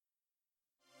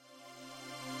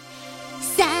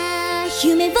さあ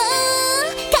夢を叶え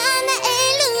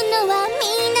るのはみ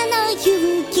んなの勇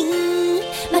気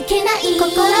負けない心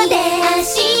で明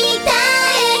日へ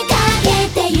かけ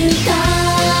てゆこ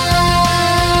う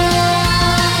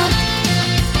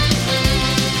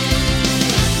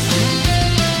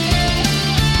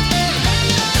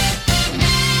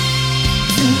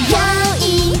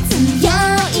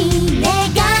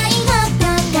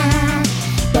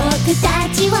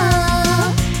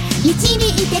導い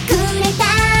てくれた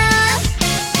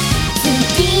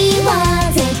次は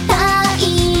絶対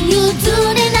譲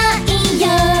れないよ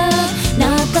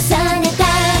残された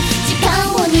時間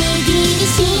を握り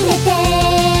しめて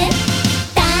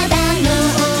ただの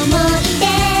思い出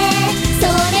そ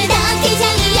れだけじゃ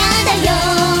嫌だよ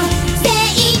精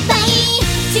一杯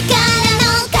力の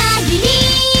限り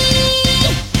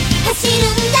走るん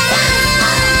だ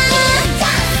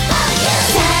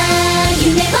さあ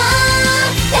夢を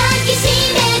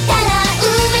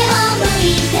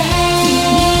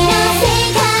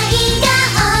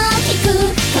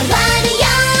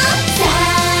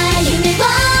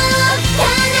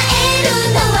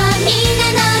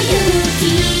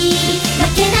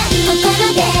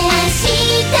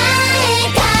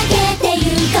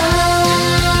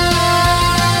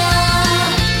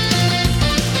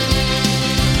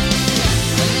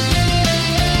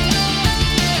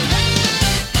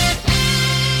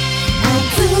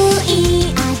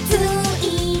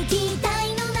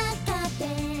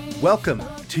Welcome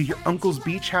to Your Uncle's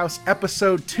Beach House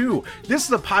Episode 2. This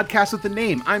is a podcast with a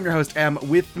name. I'm your host, Em.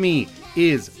 With me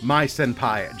is my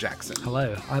senpai, Jackson.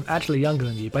 Hello. I'm actually younger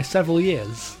than you by several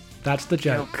years. That's the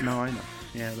joke. No, I know.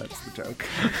 Yeah, that's the joke.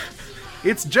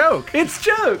 It's joke. It's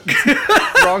joke.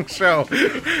 Wrong show.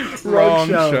 Wrong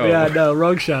show. Yeah, no,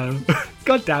 wrong show.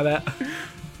 God damn it.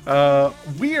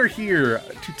 We are here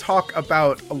to talk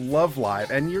about Love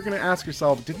Live, and you're going to ask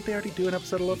yourself, didn't they already do an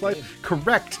episode of Love Live?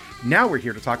 Correct. Now we're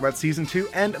here to talk about Season 2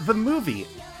 and the movie.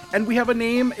 And we have a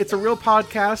name. It's a real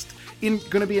podcast.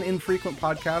 Going to be an infrequent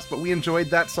podcast, but we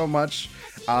enjoyed that so much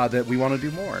that we want to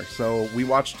do more. So we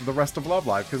watched the rest of Love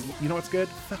Live, because you know what's good?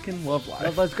 Fucking Love Live.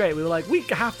 Love Live's great. We were like, we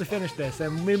have to finish this,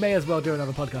 and we may as well do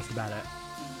another podcast about it.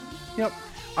 Yep.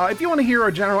 If you want to hear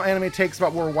our general anime takes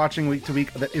about what we're watching week to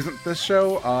week that isn't this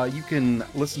show, you can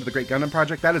listen to The Great Gundam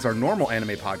Project. That is our normal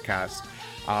anime podcast.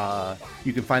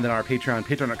 You can find that on our Patreon,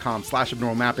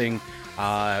 patreon.com/abnormalmapping.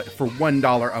 For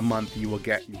 $1 a month, you will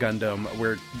get Gundam.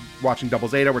 We're watching Double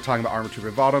Zeta. We're talking about Armor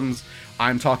Trooper Bottoms.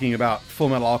 I'm talking about Full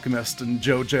Metal Alchemist and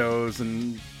JoJo's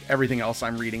and everything else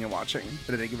I'm reading and watching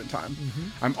at any given time.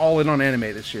 Mm-hmm. I'm all in on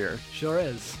anime this year. Sure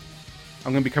is.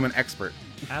 I'm going to become an expert.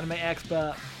 Anime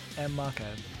expert. And Marco.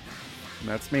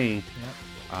 That's me. Yep.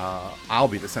 I'll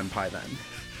be the senpai then.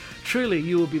 Truly,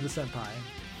 you will be the senpai.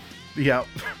 Yep.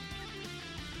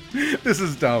 This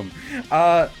is dumb.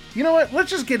 You know what? Let's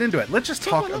just get into it. Let's just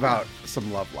talk about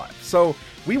some Love Live. So,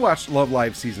 we watched Love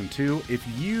Live Season 2. If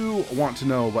you want to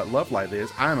know what Love Live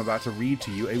is, I'm about to read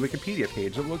to you a Wikipedia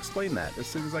page that will explain that as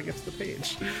soon as I get to the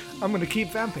page. I'm going to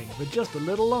keep vamping for just a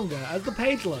little longer as the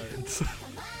page loads.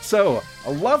 So,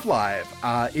 Love Live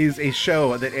is a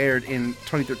show that aired in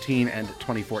 2013 and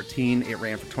 2014. It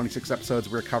ran for 26 episodes.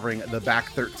 We're covering the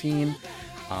back 13.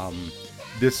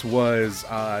 This was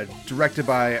directed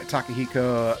by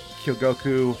Takahiko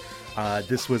Kyogoku.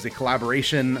 This was a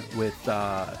collaboration with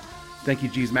Thank You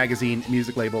G's Magazine,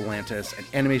 music label Atlantis, and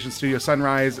Animation Studio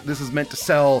Sunrise. This is meant to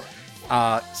sell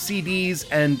CDs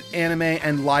and anime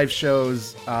and live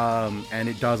shows, and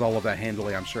it does all of that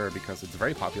handily, I'm sure, because it's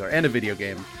very popular, and a video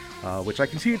game, which I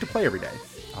continue to play every day.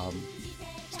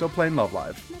 Still playing Love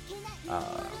Live.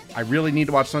 I really need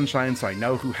to watch Sunshine, so I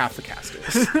know who half the cast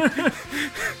is.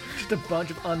 Just a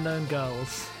bunch of unknown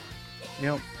girls.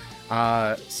 Yep.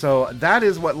 So that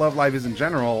is what Love Live is in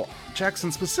general.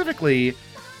 Jackson, specifically,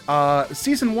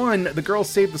 Season 1, the girls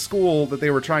saved the school that they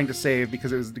were trying to save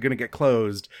because it was going to get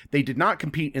closed. They did not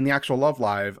compete in the actual Love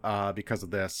Live because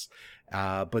of this,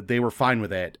 but they were fine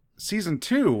with it. Season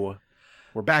 2,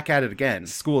 we're back at it again.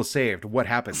 School is saved. What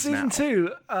happens now? Season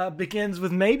 2 begins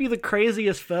with maybe the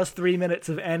craziest first 3 minutes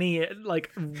of any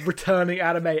returning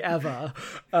anime ever.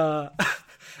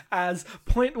 As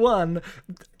point one,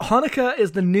 Honoka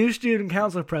is the new student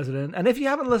council president, and if you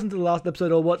haven't listened to the last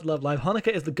episode or watched Love Live, Honoka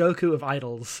is the Goku of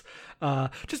idols.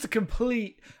 Just a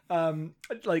complete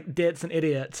ditz and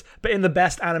idiot, but in the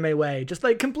best anime way. Just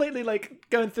completely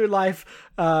going through life,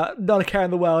 not a care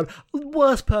in the world.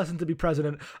 Worst person to be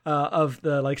president of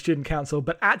the student council,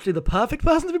 but actually the perfect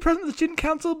person to be president of the student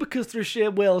council because through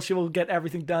sheer will she will get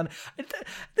everything done. At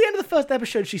the end of the first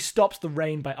episode, she stops the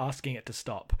rain by asking it to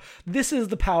stop. This is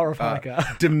the power of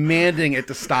Honoka. Demanding it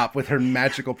to stop. stop with her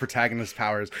magical protagonist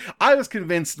powers. I was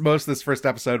convinced most of this first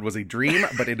episode was a dream,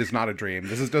 but it is not a dream.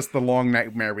 This is just the long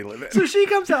nightmare we live in. So she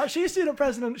comes out, she's student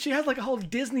president, she has like a whole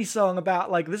Disney song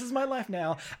about like, this is my life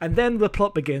now, and then the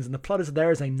plot begins, and the plot is there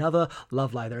is another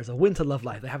love life, there is a winter love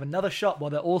life, they have another shot while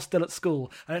they're all still at school,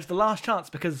 and it's the last chance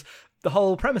because the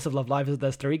whole premise of Love Live is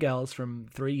there's 3 girls from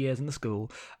 3 years in the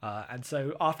school, and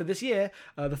so after this year,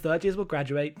 the third years will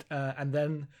graduate, and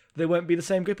then they won't be the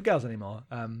same group of girls anymore.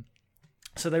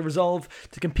 So they resolve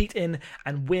to compete in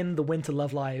and win the Winter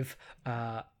Love Live.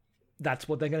 That's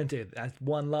what they're going to do. As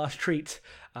one last treat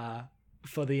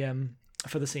for the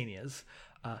seniors.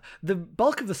 The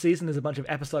bulk of the season is a bunch of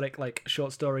episodic like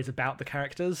short stories about the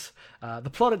characters. The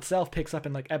plot itself picks up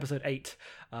in like episode 8,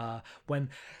 when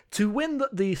to win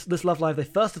this Love Live, they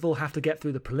first of all have to get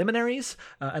through the preliminaries,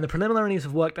 and the preliminaries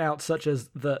have worked out such as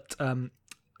that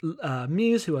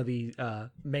Muse, who are the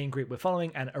main group we're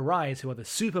following, and Arise, who are the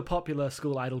super popular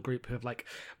school idol group who have like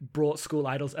brought school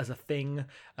idols as a thing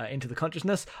into the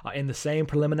consciousness, are in the same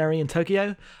preliminary in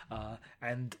Tokyo,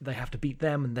 and they have to beat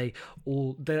them, and they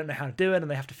don't know how to do it,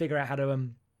 and they have to figure out how to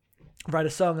write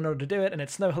a song in order to do it, and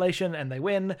it's Snow Halation, and they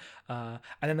win, and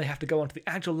then they have to go on to the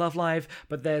actual Love Live,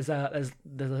 but there's a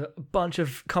bunch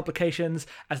of complications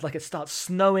as like it starts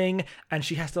snowing, and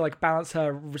she has to like balance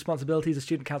her responsibilities as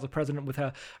student council president with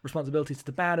her responsibilities to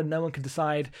the band, and no one can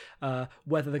decide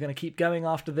whether they're going to keep going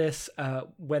after this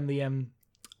when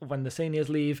the seniors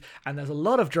leave, and there's a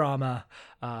lot of drama,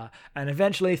 and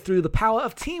eventually through the power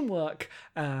of teamwork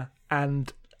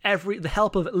and the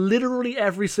help of literally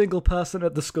every single person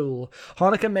at the school,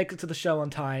 Hanukkah makes it to the show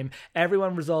on time.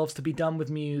 Everyone resolves to be done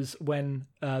with Muse when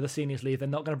the seniors leave. They're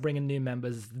not going to bring in new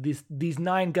members. These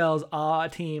 9 girls are a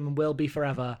team and will be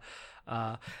forever.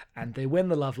 And they win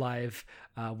the Love Live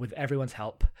with everyone's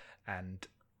help and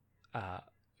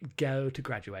go to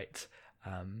graduate.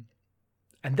 And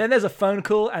then there's a phone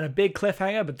call and a big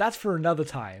cliffhanger, but that's for another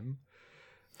time.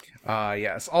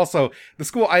 Yes. Also, the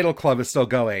school idol club is still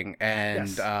going, and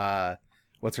Yes.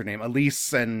 What's her name?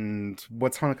 Elise, and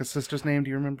what's Hanukkah's sister's name? Do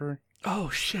you remember? Oh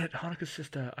shit, Hanukkah's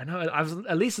sister. I know.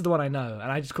 Elise is the one I know,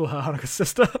 and I just call her Hanukkah's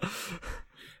sister.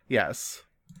 Yes.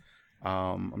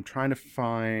 I'm trying to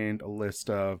find a list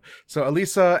of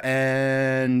Elisa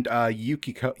and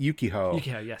Yukiho.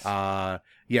 Yukiho, yes.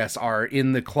 Yes, are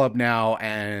in the club now,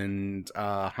 and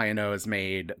Hayano is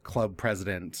made club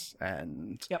president,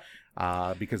 and Yep.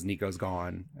 Because Nico's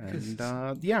gone, and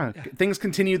things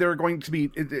continue. There are going to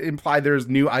be implied there's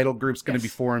new idol groups going to be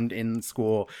formed in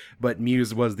school, but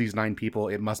Muse was these 9 people.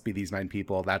 It must be these 9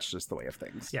 people. That's just the way of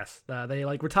things. Yes, they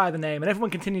like retire the name, and everyone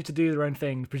continues to do their own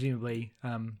thing, presumably.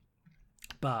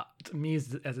 But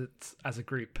Muse as a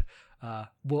group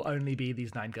will only be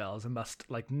these 9 girls and must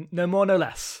like no more, no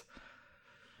less.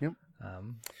 Yep.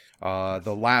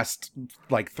 The last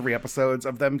like 3 episodes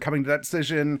of them coming to that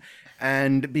decision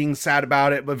and being sad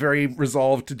about it, but very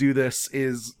resolved to do this,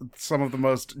 is some of the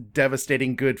most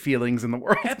devastating good feelings in the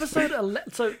world. Episode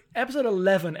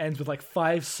 11 ends with like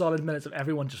 5 solid minutes of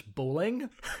everyone just bawling.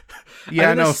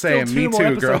 Yeah, no, same. Still Me 2 more too,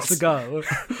 episodes girls.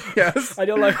 to go. Yes. And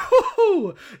you're like,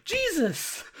 whoo,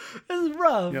 Jesus, this is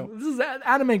rough. Yep. This is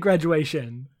anime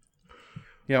graduation.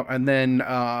 Yeah, and then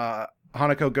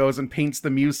Hanako goes and paints the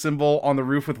Muse symbol on the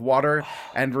roof with water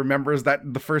and remembers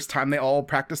that the first time they all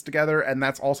practiced together, and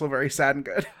that's also very sad and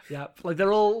good. Yeah, like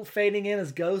they're all fading in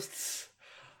as ghosts.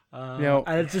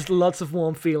 And it's just lots of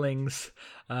warm feelings.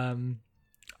 And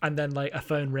then like a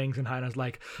phone rings and Hana's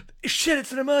like, shit,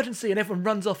 it's an emergency, and everyone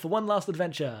runs off for one last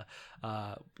adventure.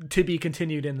 To be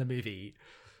continued in the movie.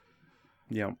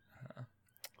 Yeah.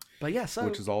 But yeah, so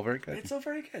Which is all very good. it's all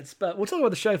very good. But we'll talk about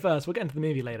the show first. We'll get into the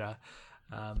movie later.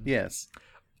 Yes.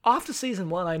 After season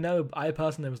 1, I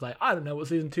personally was like, I don't know what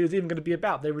season 2 is even going to be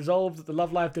about. They resolved that the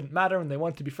love life didn't matter and they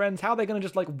wanted to be friends. How are they going to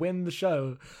just like win the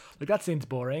show? Like that seems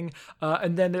boring.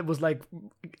 And then it was like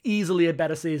easily a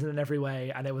better season in every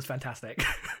way, and it was fantastic.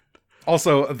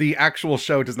 Also, the actual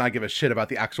show does not give a shit about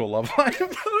the actual love life. No,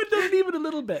 it doesn't even a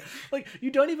little bit. Like, you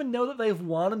don't even know that they've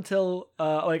won until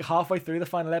like halfway through the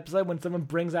final episode when someone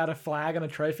brings out a flag and a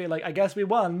trophy. Like, I guess we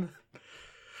won.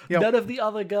 Yep. None of the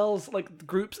other girls, like,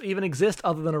 groups even exist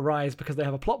other than Arise because they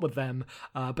have a plot with them,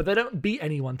 but they don't beat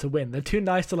anyone to win. They're too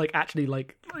nice to, like, actually,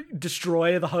 like,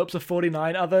 destroy the hopes of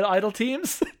 49 other idol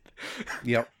teams.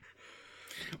 Yep.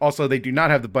 Also, they do not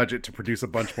have the budget to produce a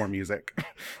bunch more music.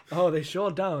 Oh, they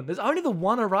sure don't. There's only the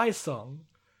one Arise song.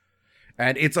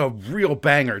 And it's a real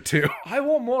banger, too. I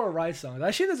want more Arise songs.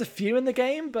 Actually, there's a few in the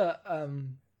game, but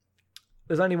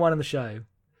there's only one in the show.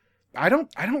 I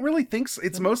don't really think so.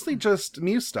 It's mostly just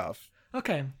Muse stuff.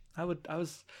 Okay,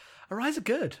 Arise are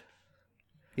good.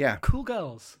 Yeah. Cool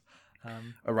girls.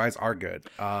 Arise are good.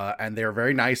 And they're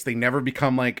very nice. They never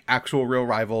become like actual real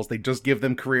rivals. They just give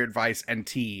them career advice and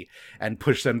tea and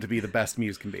push them to be the best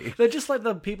Muse can be. They're just like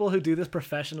the people who do this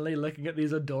professionally, looking at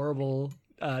these adorable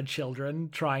children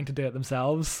trying to do it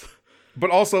themselves. But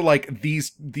also, like,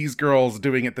 these girls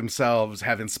doing it themselves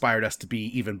have inspired us to be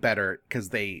even better because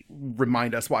they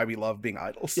remind us why we love being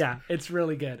idols. Yeah, it's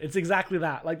really good. It's exactly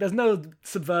that. Like, there's no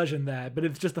subversion there, but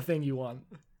it's just the thing you want.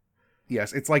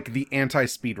 Yes, it's like the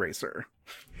anti-Speed Racer.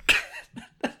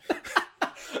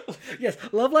 Yes,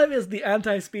 Love Live is the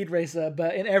anti-Speed Racer,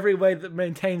 but in every way that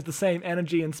maintains the same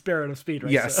energy and spirit of Speed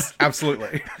Racer. Yes,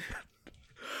 absolutely.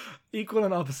 Equal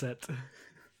and opposite.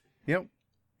 Yep.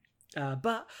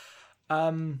 But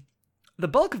the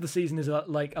bulk of the season is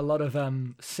like a lot of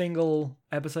single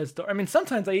episode story. I mean,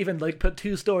 sometimes I even like put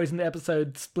 2 stories in the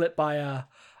episode split by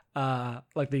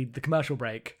like the commercial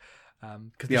break.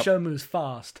 Because the show moves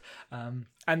fast, and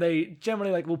they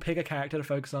generally like will pick a character to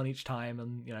focus on each time,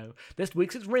 and you know, this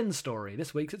week's it's Rin's story,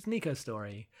 this week's it's Nico's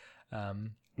story,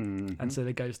 and so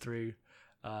it goes through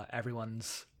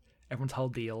everyone's whole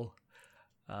deal.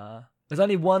 There's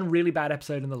only one really bad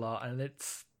episode in the lot, and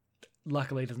it's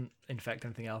luckily doesn't infect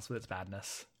anything else with its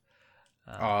badness.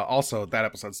 Also, that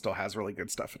episode still has really good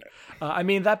stuff in it. I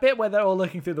mean, that bit where they're all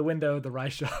looking through the window of the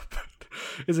rice shop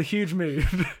is a huge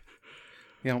move.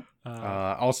 You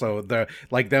know, also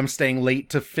them staying late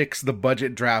to fix the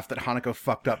budget draft that Hanako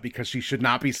fucked up because she should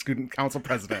not be student council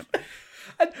president.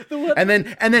 and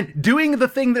then doing the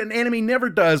thing that an anime never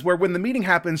does, where when the meeting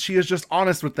happens, she is just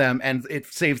honest with them and it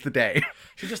saves the day.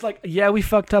 She's just like, yeah, we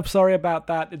fucked up. Sorry about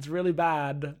that. It's really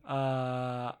bad.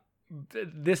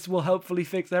 This will hopefully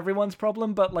fix everyone's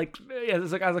problem, but like, yeah,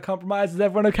 it's like as a compromise, is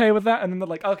everyone okay with that? And then they're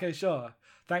like, okay, sure.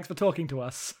 Thanks for talking to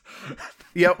us.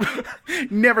 Yep.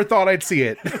 Never thought I'd see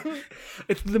it.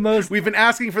 It's the most... We've been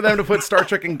asking for them to put Star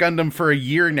Trek and Gundam for a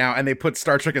year now, and they put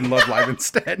Star Trek and Love Live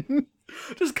instead.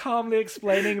 Just calmly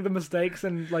explaining the mistakes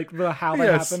and like how they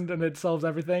happened, and it solves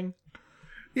everything.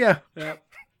 Yeah. Yeah.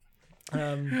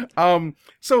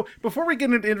 So before we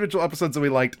get into individual episodes that we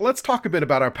liked, let's talk a bit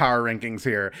about our power rankings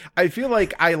here. I feel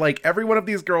like I like every one of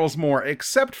these girls more,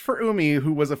 except for Umi,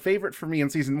 who was a favorite for me in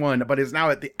season 1, but is now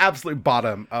at the absolute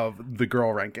bottom of the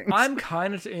girl rankings. I'm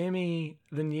kinder to Umi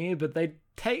than you, but they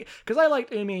take... Because I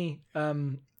liked Umi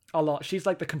a lot. She's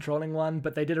like the controlling one,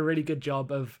 but they did a really good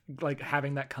job of like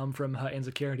having that come from her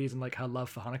insecurities and like her love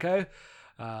for Hanako.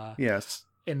 Yes.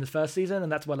 In the first season,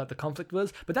 and that's where like the conflict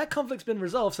was, but that conflict's been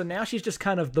resolved, so now she's just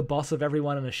kind of the boss of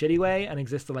everyone in a shitty way and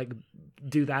exists to like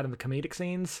do that in the comedic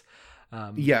scenes.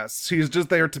 Yes, she's just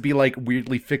there to be like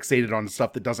weirdly fixated on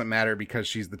stuff that doesn't matter because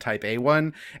she's the type A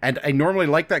one, and I normally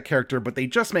like that character, but they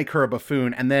just make her a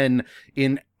buffoon, and then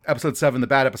in episode 7, the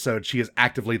bad episode, she is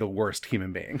actively the worst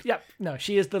human being. Yep, no,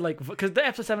 she is the like, because the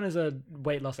episode 7 is a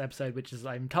weight loss episode, which is,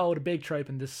 I'm told, a big trope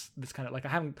in this kind of like,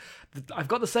 I've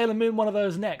got the Sailor Moon one of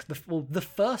those next, the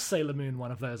first Sailor Moon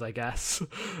one of those, I guess,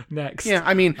 next. Yeah,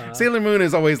 I mean, Sailor Moon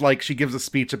is always like, she gives a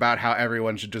speech about how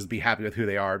everyone should just be happy with who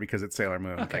they are because it's Sailor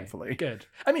Moon, thankfully. Good.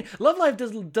 I mean, Love Live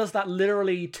does that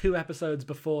literally 2 episodes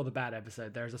before the bad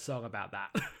episode. There's a song about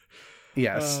that.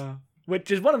 Yes. Which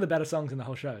is one of the better songs in the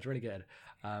whole show. It's really good.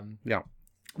 Yeah.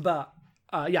 But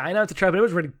yeah, I know it's a trope, but it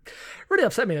was really, really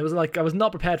upset me. It was like I was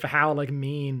not prepared for how like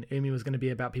mean Umi was going to be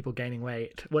about people gaining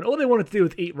weight when all they wanted to do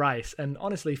was eat rice. And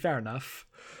honestly, fair enough.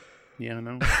 Yeah,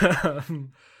 no.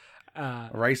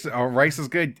 Rice is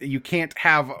good. You can't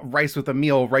have rice with a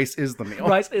meal. Rice is the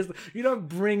meal. You don't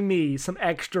bring me some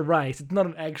extra rice. It's not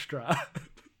an extra.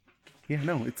 Yeah,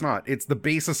 no, it's not. It's the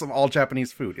basis of all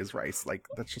Japanese food is rice. Like,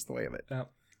 that's just the way of it.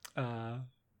 Yeah.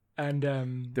 And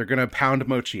they're gonna pound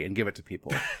mochi and give it to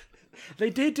people.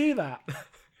 They did do that.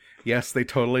 Yes, they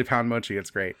totally pound mochi. It's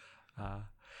great.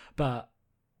 But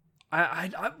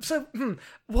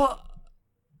what?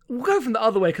 We'll go from the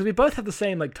other way because we both have the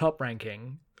same like top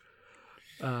ranking.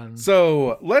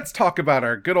 So let's talk about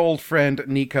our good old friend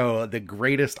Nico, the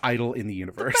greatest idol in the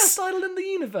universe. The best idol in the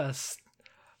universe.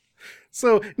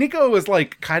 So Nico was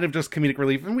like kind of just comedic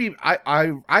relief, and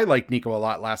I liked Nico a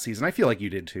lot last season. I feel like you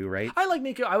did too, right? I like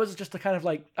Nico. I was just a kind of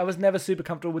like, I was never super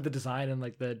comfortable with the design and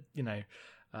like the, you know,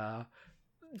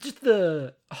 just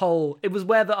the whole, it was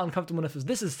where the uncomfortableness was.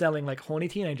 This is selling like horny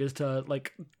teenagers to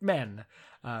like men.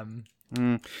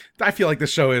 I feel like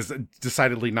this show is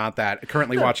decidedly not that.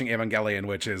 Currently watching Evangelion,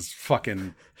 which is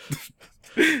fucking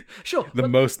sure,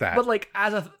 most that. But like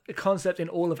as a concept in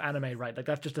all of anime, right? Like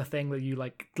that's just a thing that you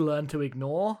like learn to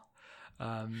ignore.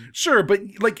 Sure, but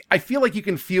like I feel like you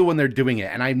can feel when they're doing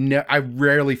it, and I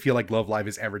rarely feel like Love Live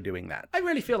is ever doing that. I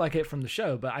really feel like it from the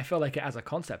show, but I feel like it as a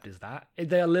concept is that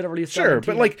they are literally sure,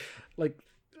 but like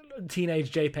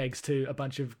teenage JPEGs to a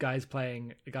bunch of guys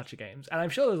playing gacha games, and I'm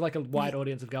sure there's like a wide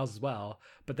audience of girls as well,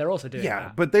 but they're also doing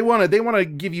that. But they want to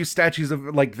give you statues of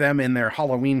like them in their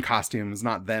Halloween costumes,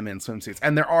 not them in swimsuits.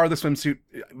 And there are the swimsuit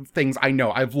things. I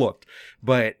know, I've looked,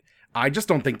 but I just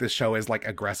don't think this show is like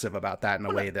aggressive about that in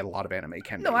a way that a lot of anime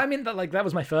can. No, be. I mean that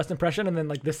was my first impression, and then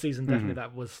like this season definitely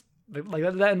that was like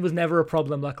that was never a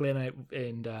problem. Luckily,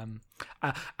 and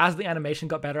as the animation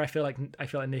got better, I feel like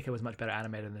Nico was much better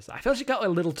animated in this. I feel she got a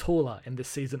little taller in this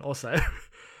season also.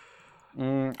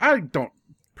 I don't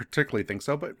particularly think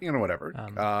so, but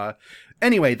whatever.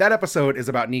 Anyway, that episode is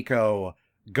about Nico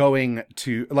going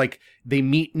to, like, they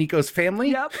meet Nico's family.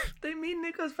 Yep, they meet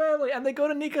Nico's family, and they go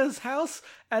to Nico's house,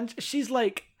 and she's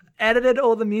like edited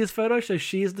all the Muse photos, so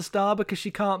she's the star because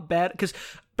she can't bet. Because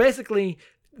basically,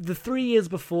 the 3 years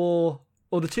before,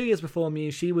 or the 2 years before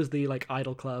Muse, she was the like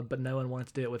idol club, but no one wanted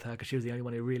to do it with her because she was the only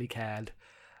one who really cared,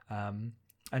 and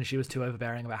she was too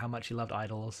overbearing about how much she loved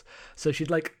idols. So she'd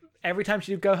like every time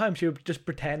she'd go home, she would just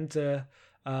pretend to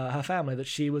her family that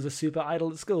she was a super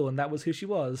idol at school, and that was who she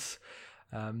was.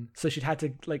 So she'd had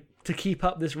to, like, to keep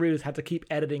up this ruse, had to keep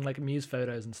editing, like, Muse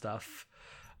photos and stuff.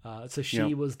 So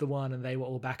she was the one, and they were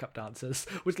all backup dancers,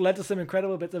 which led to some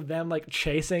incredible bits of them, like,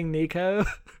 chasing Nico.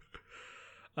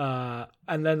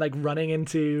 And then, like, running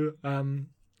into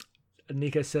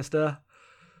Nico's sister.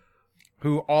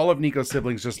 Who all of Nico's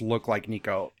siblings just look like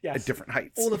Nico at different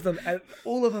heights. All of them.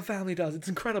 All of her family does. It's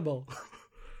incredible.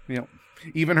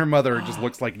 Even her mother just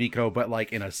looks like Nico, but,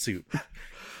 like, in a suit.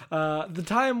 The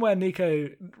time where Nico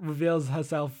reveals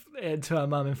herself to her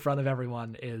mum in front of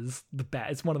everyone is the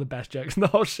best. It's one of the best jokes in the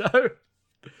whole show.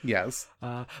 Yes.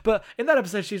 But in that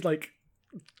episode, she's like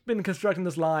been constructing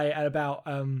this lie about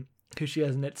who she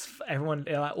is, and it's everyone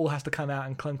all has to come out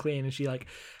and come clean, and she like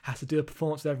has to do a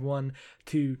performance with everyone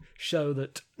to show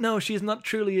that no, she's not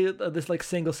truly this like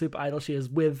single super idol. She is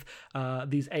with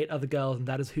these 8 other girls, and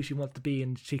that is who she wants to be,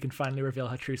 and she can finally reveal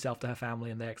her true self to her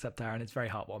family, and they accept her, and it's very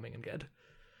heartwarming and good.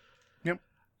 Yep.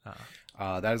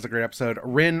 That is a great episode.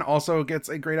 Rin also gets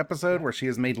a great episode where she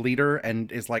is made leader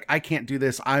and is like, I can't do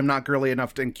this. I'm not girly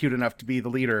enough and cute enough to be the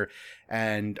leader.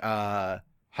 And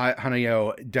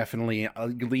Hanayo definitely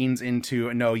leans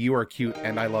into, no, you are cute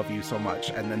and I love you so much.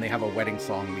 And then they have a wedding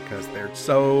song because they're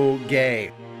so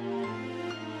gay.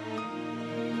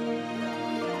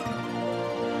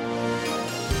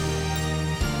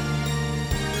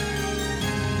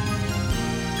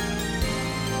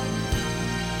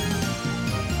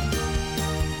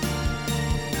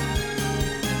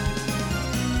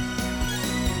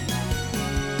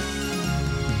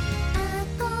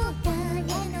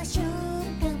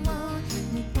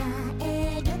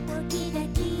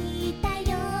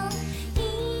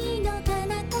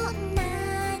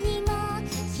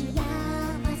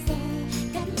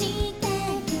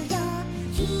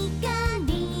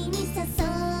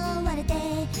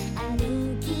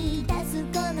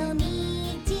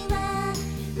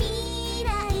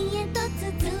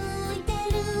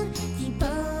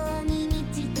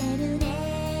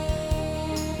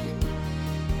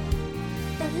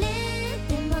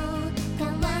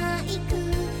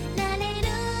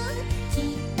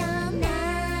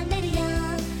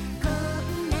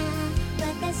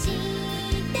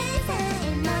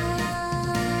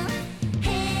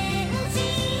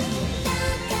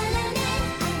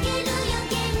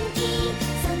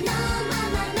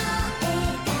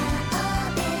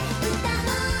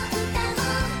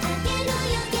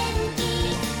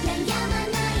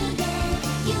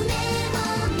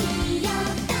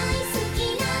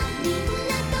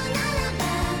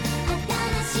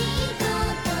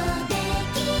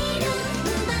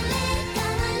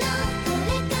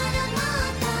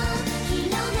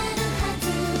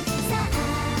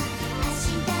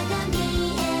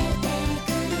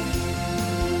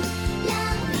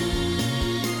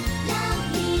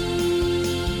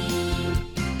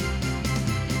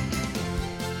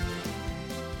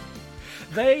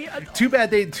 Too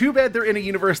bad they're in a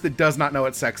universe that does not know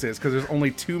what sex is, because there's only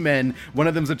 2 men. One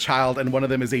of them's a child, and one of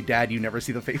them is a dad you never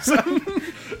see the face of.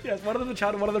 Yes, one of them's a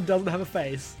child, and one of them doesn't have a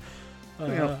face.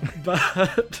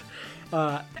 But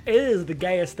it is the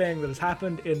gayest thing that has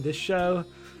happened in this show.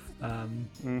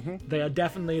 They are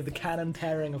definitely the canon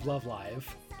tearing of Love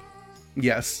Live.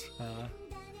 Yes.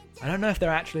 I don't know if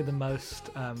they're actually the most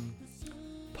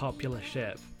popular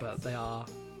ship, but they are.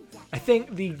 I think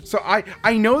So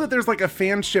I know that there's like a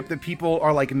fan ship that people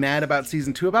are like mad about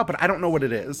season 2 about, but I don't know what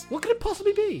it is. What could it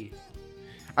possibly be?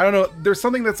 I don't know. There's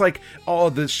something that's like, oh,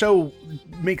 the show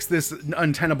makes this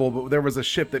untenable, but there was a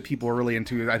ship that people were really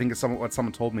into. I think it's what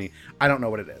someone told me. I don't know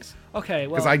what it is. Okay,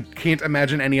 well... Because I can't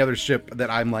imagine any other ship that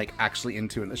I'm, like, actually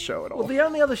into in this show at all. Well, the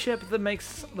only other ship that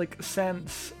makes, like,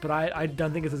 sense, but I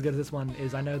don't think it's as good as this one,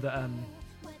 is I know that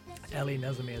Ellie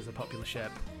Nezumi is a popular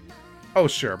ship. Oh,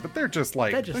 sure, but they're just,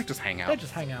 like, they just hang out. They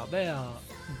just hang out. They are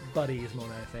buddies more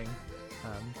than anything.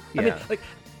 Yeah. I mean, like...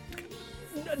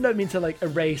 don't mean to like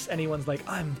erase anyone's like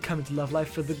I'm coming to Love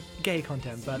Life for the gay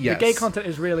content, but yes. The gay content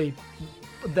is really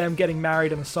them getting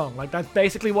married in a song. Like that's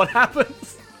basically what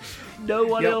happens. No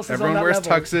one else is Everyone on that wears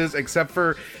level. tuxes except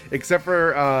for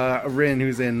Rin,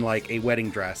 who's in like a wedding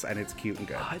dress, and it's cute and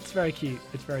good. Oh, it's very cute.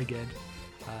 It's very good.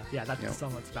 Yeah, that's the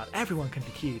song that's about. Everyone can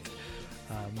be cute.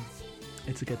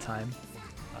 It's a good time.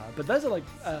 But those are like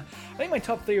I think my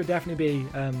top 3 would definitely be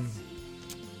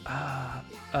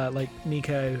like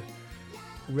Nico,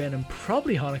 Rin, and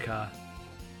probably Hanukkah.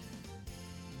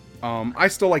 I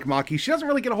still like Maki. She doesn't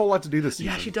really get a whole lot to do this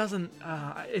season. Yeah, she doesn't.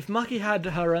 If Maki had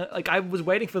her own... Like, I was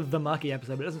waiting for the Maki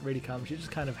episode, but it doesn't really come. She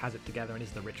just kind of has it together and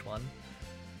is the rich one.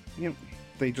 Yep.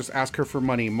 They just ask her for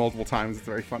money multiple times. It's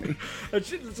very funny. And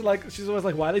she's always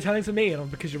like, why are they telling to me? And I'm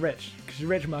because you're rich. Because you're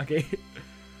rich, Maki.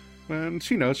 And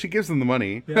she knows. She gives them the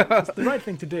money. Yeah, it's the right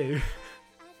thing to do.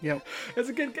 Yep.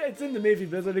 It's in the movie.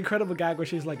 There's an incredible gag where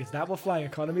she's like, is that what flying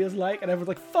economy is like? And everyone's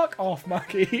like, fuck off,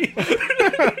 Maki.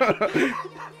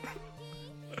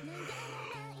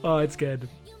 Oh, it's good.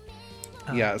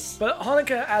 Yes. But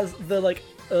Hanukkah as the, like,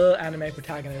 anime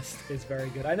protagonist is very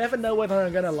good. I never know whether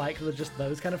I'm going to like just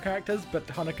those kind of characters, but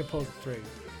Hanukkah pulls it through.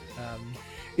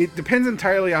 It depends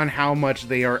entirely on how much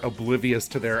they are oblivious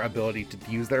to their ability to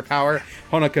use their power.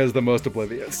 Hanukkah is the most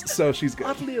oblivious, so she's good.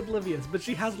 Utterly oblivious, but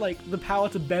she has, like, the power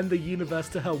to bend the universe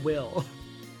to her will.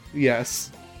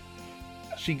 Yes.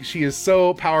 She is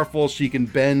so powerful she can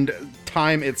bend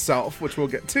time itself, which we'll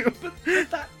get to.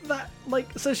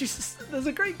 There's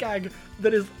a great gag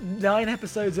that is 9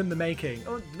 episodes in the making.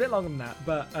 Oh, a bit longer than that,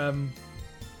 but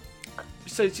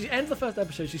so she ends the first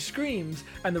episode, she screams,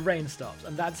 and the rain stops,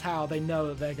 and that's how they know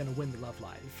that they're going to win the Love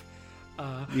Life.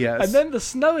 Yes. And then the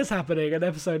snow is happening in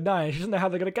episode 9. She doesn't know how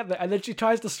they're going to get there, and then she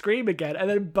tries to scream again, and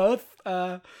then both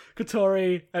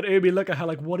Kotori and Umi look at her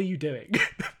like, what are you doing?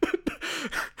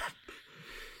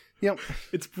 Yep.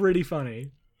 It's pretty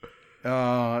funny.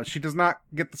 She does not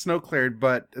get the snow cleared,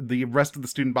 but the rest of the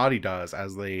student body does,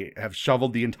 as they have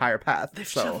shoveled the entire path. They've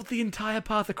shoveled the entire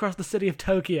path across the city of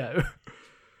Tokyo.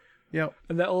 Yep.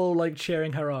 And they're all, like,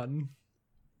 cheering her on.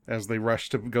 As they rush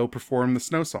to go perform the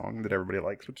snow song that everybody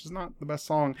likes, which is not the best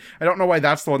song. I don't know why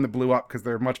that's the one that blew up, because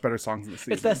there are much better songs in the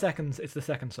season. It's the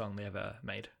second song they ever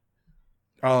made.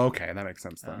 Oh, okay. That makes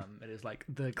sense then. It is, like,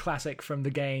 the classic from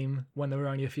the game when there were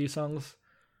only a few songs.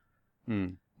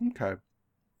 Okay.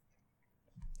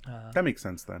 That makes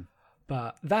sense then.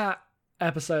 But that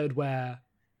episode where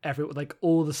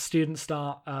all the students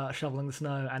start shoveling the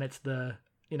snow, and it's the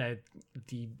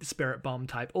spirit bomb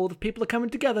type. All the people are coming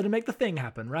together to make the thing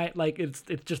happen, right? Like it's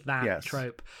just that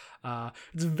trope.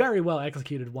 It's very well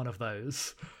executed. One of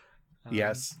those.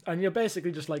 Yes. And you're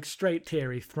basically just like straight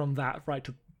teary from that right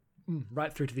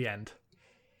through to the end.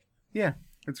 Yeah,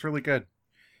 it's really good.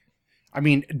 I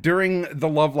mean, during the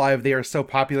Love Live, they are so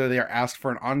popular, they are asked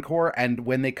for an encore, and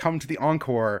when they come to the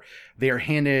encore, they are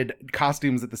handed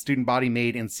costumes that the student body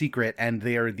made in secret, and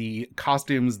they are the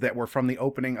costumes that were from the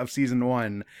opening of Season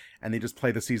 1, and they just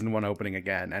play the Season 1 opening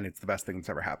again, and it's the best thing that's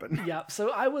ever happened. Yeah,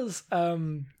 so I was...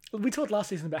 we talked last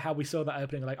season about how we saw that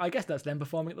opening, like, I guess that's them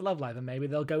performing at the Love Live, and maybe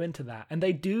they'll go into that. And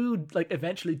they do, like,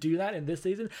 eventually do that in this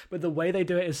season, but the way they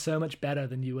do it is so much better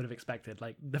than you would have expected.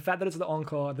 Like, the fact that it's the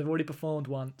encore, they've already performed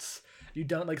once, you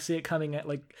don't, like, see it coming at,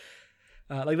 like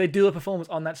they do a performance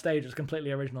on that stage that's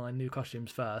completely original and new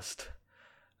costumes first.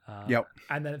 Yep.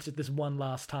 And then it's just this one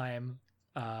last time,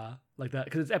 like that,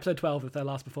 because it's episode 12 of their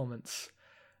last performance,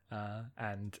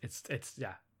 and it's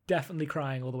definitely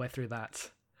crying all the way through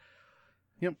that.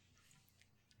 Yep.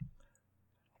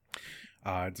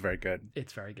 It's very good.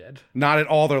 It's very good. Not at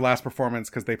all their last performance,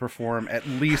 because they perform at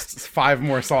least 5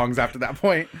 more songs after that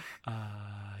point.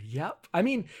 Yep. I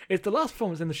mean, it's the last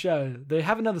performance in the show. They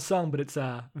have another song, but it's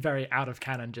very out of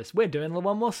canon. Just, we're doing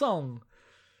one more song.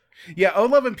 Yeah, Oh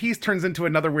Love and Peace turns into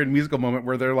another weird musical moment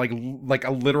where they're like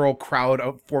a literal crowd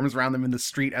forms around them in the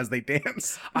street as they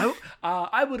dance.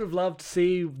 I would have loved to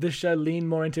see this show lean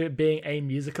more into it being a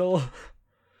musical.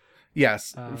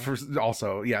 Yes,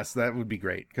 yes, that would be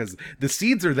great, because the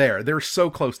seeds are there. They're so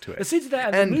close to it. The seeds are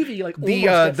there, and the movie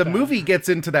the movie gets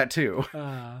into that too.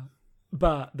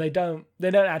 But they don't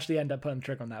actually end up putting the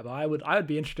trick on that. But I would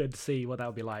be interested to see what that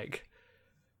would be like.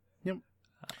 Yep.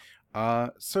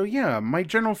 So yeah, my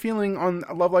general feeling on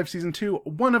Love Live Season 2,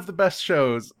 one of the best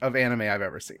shows of anime I've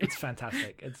ever seen. It's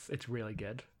fantastic. It's really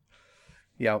good.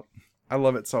 Yeah, I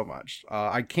love it so much.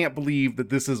 I can't believe that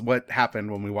this is what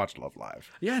happened when we watched Love Live.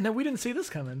 Yeah, no, we didn't see this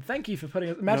coming. Thank you for putting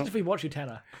it. Imagine if we watched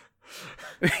Utena.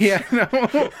 Yeah, no.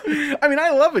 I mean, I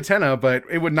love Utena, but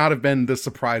it would not have been the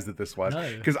surprise that this was.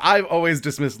 Because I've always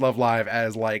dismissed Love Live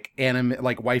as like anime,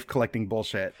 like wife collecting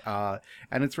bullshit. And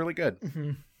it's really good.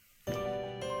 Mm-hmm.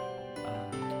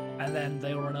 And then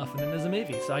they all run off, and then there's a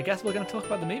movie. So I guess we're going to talk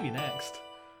about the movie next.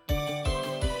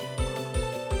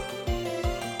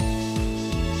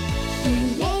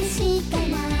 嬉しいか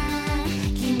な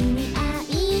君に会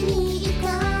いに行こう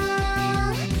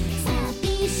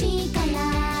寂しいから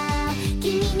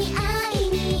君に会い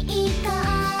に行こ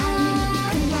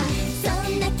うそ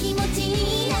んな気持ち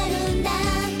になるんだ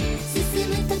進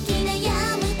む時悩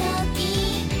む時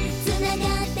つなが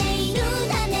っているん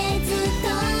だねずっと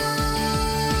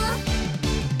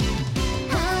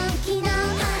本気の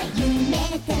夢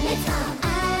で明日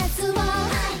を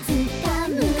掴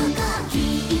むき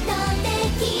っとで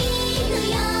きる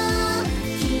よ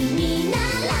君な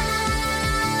ら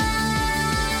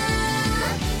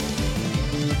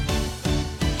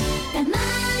たま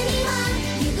には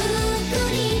ゆっく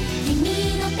り君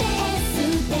のペース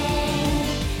で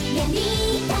やり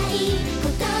たいこ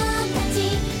とたち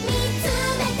見つ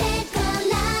めてこ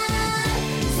ら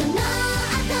その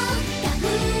後頑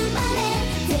張れ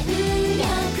全力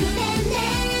でね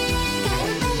頑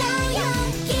張ろうよ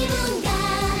気分が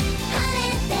晴れ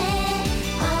て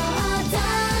大空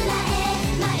へ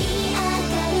舞い上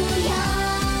がるよ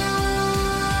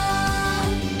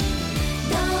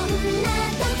どんな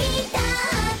時だ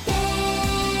って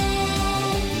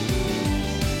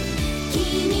君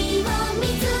を見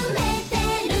つめて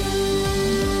る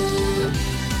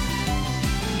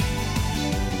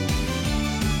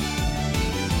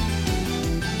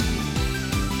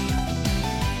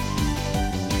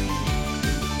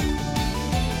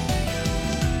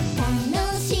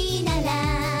楽しいなら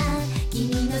君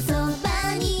のそば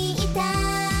にいた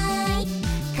い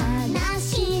悲し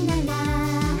いなら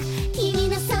君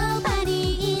のそばに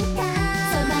いたい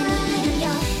そばにいるよ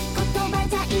言葉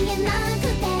じゃ言えなく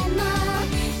ても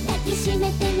抱きしめ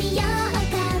てみよう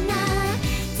かな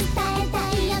伝えた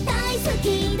いよ大好き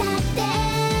だって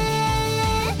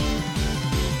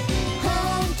本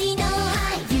気の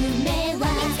夢は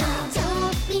ちょ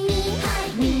っぴり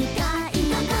見たい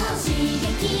刺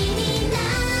激にな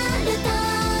ると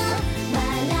笑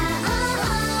お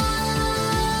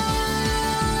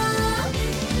う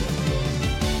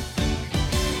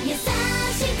優し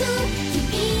く厳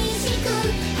しく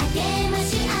励まし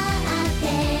合って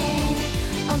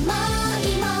思い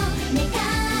も願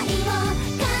いを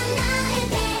叶え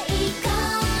ていこ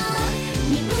う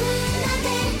みんなで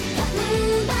頑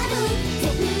張る全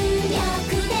力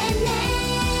でね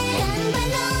頑張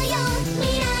ろうよ未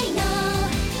来の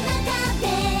中で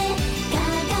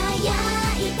輝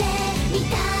いてみ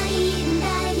たいんだ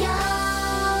よ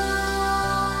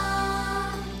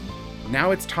Now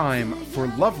it's time for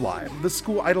Love Live, the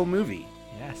school idol movie.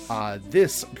 Yes.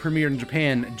 This premiered in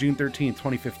Japan June 13th,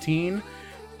 2015.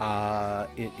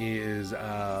 It is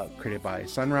created by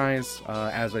Sunrise,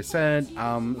 as I said.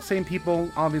 Same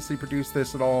people obviously produced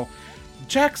this at all.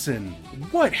 Jackson,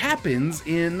 what happens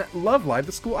in Love Live,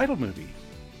 the school idol movie?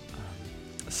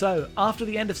 So, after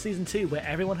the end of season 2, where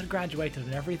everyone had graduated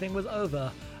and everything was over,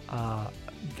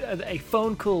 a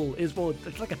phone call is, well,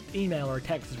 it's like an email or a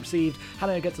text is received.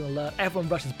 Hanaya gets an alert. Everyone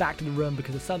rushes back to the room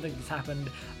because of something that's happened,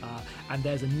 and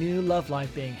there's a new Love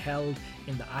Live being held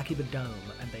in the Akiba Dome,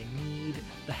 and they need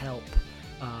the help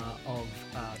of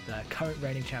the current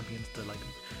reigning champions to like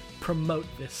promote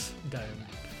this dome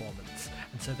performance.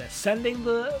 And so they're sending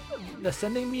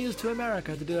Muse to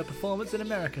America to do a performance in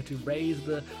America to raise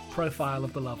the profile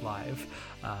of the Love Live.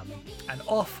 And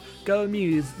off go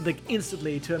Muse like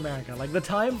instantly to America. Like the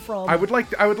time from I would like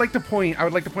to point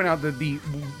out that the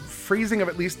phrasing of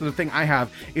at least the thing I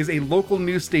have is a local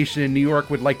news station in New York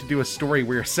would like to do a story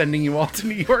where you're sending you all to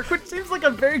New York, which seems like a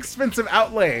very expensive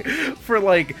outlay for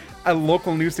like a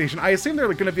local news station. I assume they're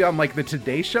going to be on like the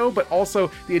Today Show, but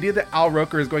also the idea that Al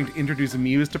Roker is going to introduce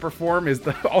Muse to perform is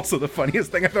also the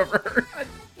funniest thing I've ever heard.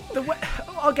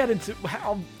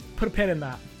 I'll put a pin in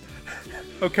that.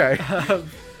 Okay.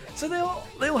 So they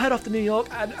all head off to New York,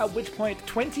 and at which point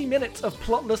 20 minutes of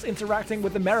plotless interacting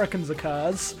with Americans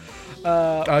occurs.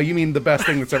 You mean the best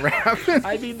thing that's ever happened?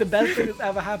 I mean the best thing that's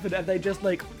ever happened, and they just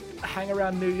like hang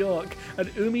around New York,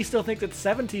 and Umi still thinks it's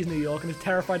 70s New York and is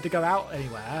terrified to go out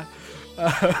anywhere.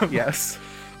 Yes.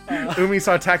 Umi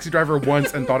saw Taxi Driver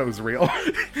once and thought it was real.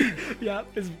 Yeah,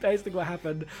 it's basically what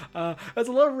happened. There's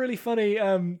a lot of really funny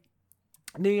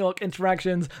New York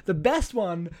interactions. The best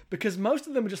one, because most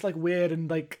of them are just like weird and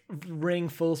like ring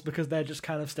false because they're just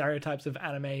kind of stereotypes of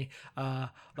anime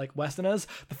like Westerners.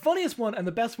 The funniest one and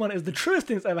the best one is the truest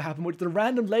thing that's ever happened, which the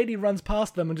random lady runs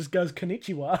past them and just goes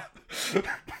konnichiwa.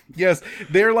 Yes,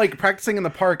 they're like practicing in the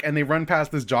park and they run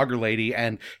past this jogger lady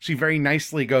and she very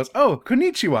nicely goes, "Oh,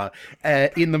 konnichiwa,"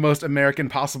 in the most American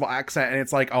possible accent, and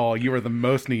it's like, oh, you are the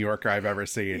most New Yorker I've ever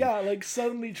seen. Yeah, like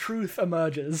suddenly truth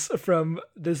emerges from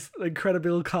this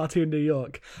incredible cartoon New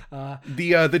York.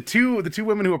 The two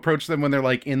women who approach them when they're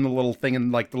like in the little thing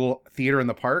in like the little theater in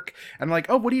the park, and like,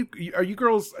 "Oh, what are you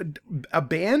girls a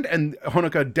band?" And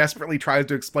Honoka desperately tries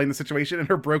to explain the situation in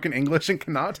her broken English and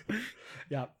cannot.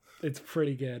 Yeah, it's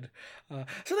pretty good.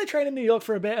 So they train in New York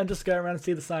for a bit and just go around and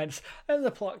see the sights, and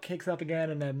the plot kicks up again,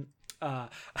 and then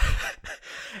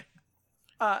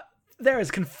there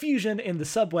is confusion in the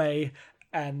subway,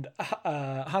 and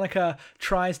Hanukkah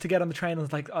tries to get on the train and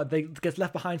they gets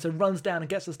left behind, so runs down and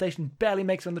gets to the station, barely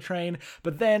makes it on the train,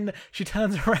 but then she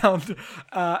turns around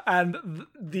and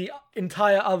the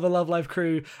entire other Love Live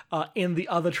crew are in the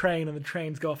other train, and the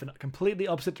trains go off in completely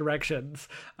opposite directions,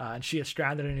 and she is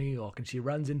stranded in New York, and she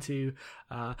runs into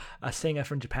a singer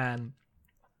from Japan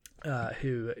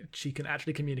who she can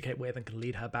actually communicate with and can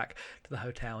lead her back to the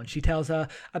hotel. And she tells her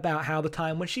about how the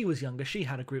time when she was younger, she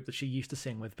had a group that she used to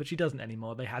sing with, but she doesn't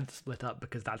anymore. They had to split up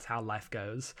because that's how life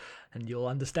goes. And you'll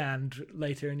understand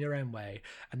later in your own way.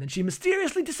 And then she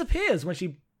mysteriously disappears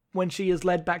when she is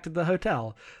led back to the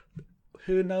hotel.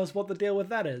 Who knows what the deal with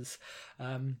that is?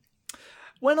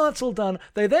 When that's all done,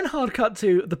 they then hard cut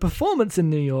to the performance in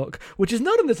New York, which is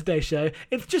not in the Today Show.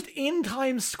 It's just in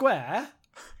Times Square.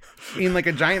 In like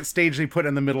a giant stage they put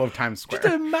in the middle of Times Square.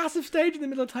 Just a massive stage in the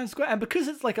middle of Times Square. And because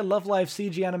it's like a Love Live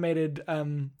CG animated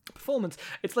performance,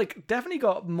 it's like definitely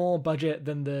got more budget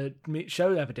than the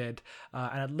show ever did.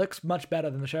 And it looks much better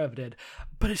than the show ever did.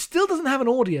 But it still doesn't have an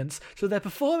audience, so they're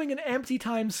performing in empty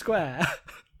Times Square.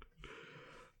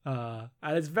 And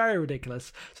it's very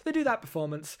ridiculous. So they do that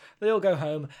performance, they all go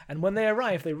home, and when they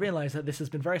arrive they realize that this has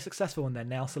been very successful and they're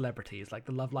now celebrities. Like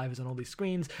the Love Live is on all these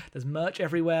screens, there's merch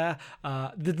everywhere.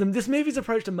 This movie's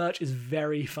approach to merch is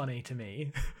very funny to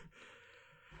me.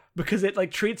 Because it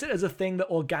like treats it as a thing that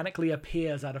organically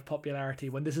appears out of popularity,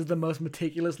 when this is the most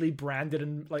meticulously branded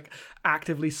and like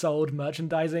actively sold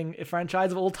merchandising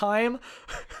franchise of all time.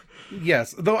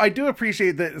 Yes, though I do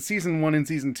appreciate that season 1 and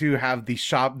season 2 have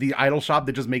the idol shop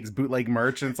that just makes bootleg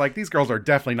merch, and it's like, these girls are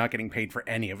definitely not getting paid for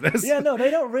any of this. Yeah, no, they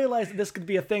don't realize that this could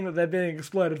be a thing that they're being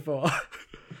exploited for.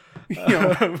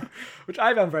 Which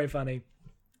I found very funny.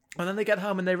 And then they get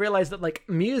home and they realize that like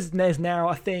Muse is now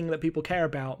a thing that people care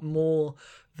about more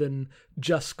than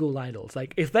just school idols.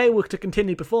 Like if they were to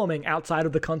continue performing outside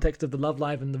of the context of the Love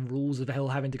Live and the rules of Hill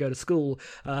having to go to school,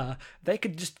 they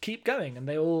could just keep going, and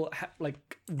they all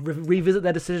revisit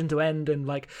their decision to end, and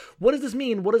like, what does this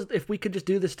mean? What is, if we could just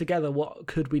do this together, what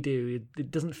could we do?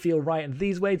 It doesn't feel right in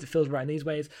these ways, it feels right in these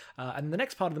ways. And the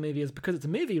next part of the movie is, because it's a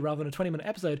movie rather than a 20-minute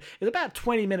episode, is about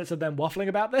 20 minutes of them waffling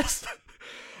about this.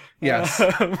 Yes.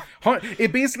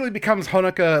 It basically becomes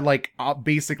Honoka like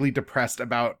basically depressed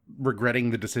about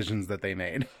regretting the decisions that they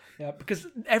made. Yeah, because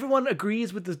everyone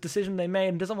agrees with the decision they made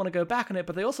and doesn't want to go back on it,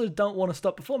 but they also don't want to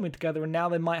stop performing together, and now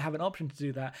they might have an option to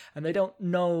do that, and they don't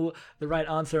know the right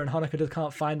answer, and Honoka just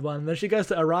can't find one. And then she goes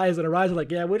to Arise, and Arise is like,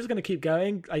 yeah, we're just going to keep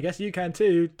going. I guess you can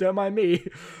too. Don't mind me.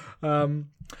 And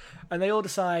they all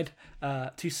decide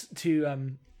to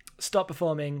stop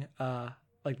performing.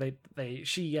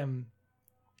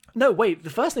 No, wait, the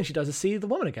first thing she does is see the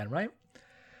woman again, right?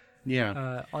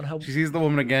 Yeah. On her... She sees the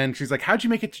woman again. She's like, how'd you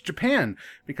make it to Japan?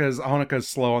 Because Honoka's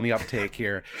slow on the uptake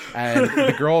here. And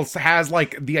the girl has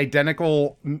like the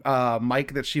identical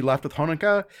mic that she left with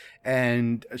Honoka.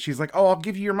 And she's like, oh, I'll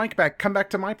give you your mic back. Come back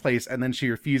to my place. And then she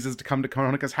refuses to come to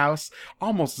Honoka's house,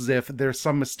 almost as if there's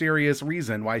some mysterious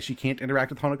reason why she can't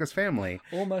interact with Honoka's family.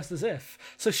 Almost as if.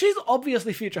 So she's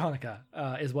obviously future Honoka,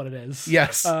 is what it is.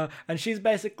 Yes. And she's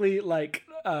basically like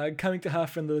coming to her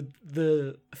from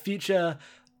the future,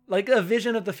 like a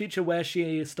vision of the future where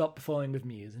she stopped performing with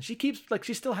Muse, and she keeps like,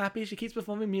 she's still happy, she keeps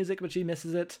performing music, but she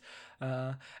misses it,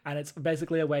 and it's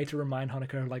basically a way to remind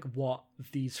Honoka like what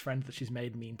these friends that she's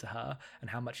made mean to her and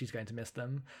how much she's going to miss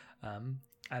them,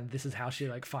 and this is how she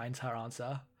like finds her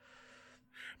answer.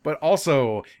 But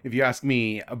also, if you ask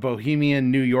me, a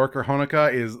bohemian New Yorker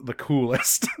Honoka is the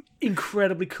coolest.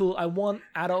 Incredibly cool. I want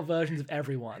adult versions of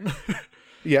everyone.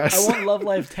 Yes. I want Love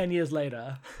Live 10 years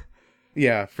later.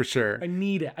 Yeah, for sure. I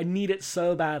need it. I need it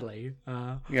so badly.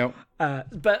 Yep.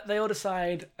 But they all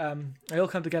decide, they all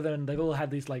come together and they've all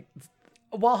had these, like,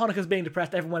 while Hanukkah's being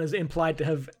depressed, everyone is implied to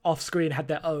have off-screen had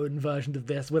their own version of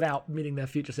this without meeting their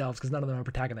future selves, because none of them are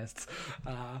protagonists.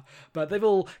 But they've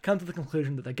all come to the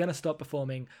conclusion that they're going to stop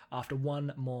performing after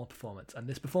one more performance. And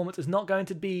this performance is not going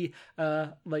to be,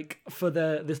 for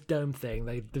this dome thing.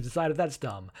 They've decided that's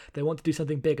dumb. They want to do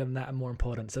something bigger than that and more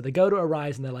important. So they go to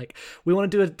Arise and they're like, we want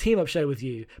to do a team-up show with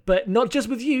you. But not just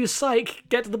with you, psych,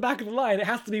 get to the back of the line. It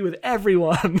has to be with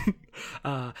everyone.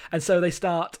 And so they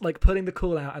start, like, putting the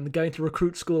call out and going to recruit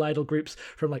school idol groups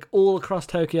from, like, all across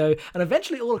Tokyo and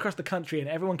eventually all across the country, and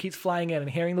everyone keeps flying in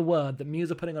and hearing the word that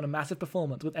Muse are putting on a massive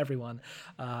performance with everyone,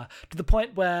 to the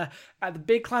point where at the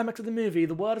big climax of the movie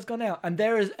the word has gone out and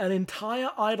there is an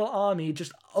entire idol army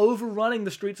just overrunning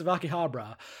the streets of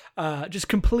Akihabara, just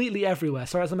completely everywhere.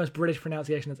 Sorry, that's the most British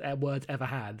pronunciation that word's ever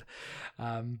had.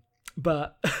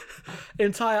 But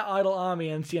entire idol army,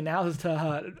 and she announces to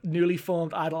her newly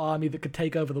formed idol army that could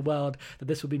take over the world that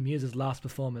this will be Muse's last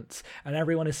performance, and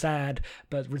everyone is sad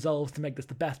but resolves to make this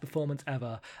the best performance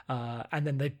ever. And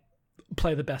then they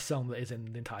play the best song that is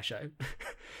in the entire show.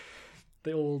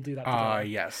 They all do that together.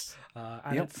 Yes.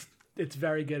 And it's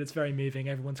very good. It's very moving.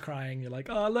 Everyone's crying. You're like,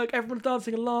 oh look, everyone's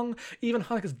dancing along. Even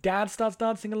Hanukkah's dad starts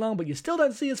dancing along, but you still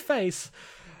don't see his face.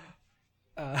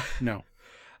 No.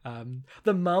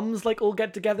 The mums, like, all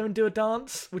get together and do a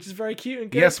dance, which is very cute and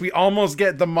good. Yes, we almost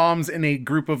get the moms in a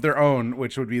group of their own,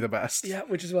 which would be the best. Yeah,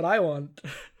 which is what I want.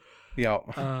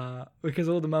 Yeah. Because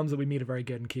all the mums that we meet are very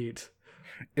good and cute.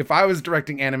 If I was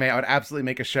directing anime, I would absolutely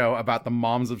make a show about the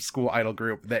moms of school idol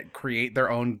group that create their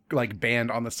own, like,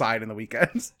 band on the side in the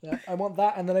weekends. Yeah, I want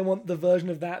that, and then I want the version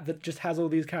of that just has all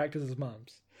these characters as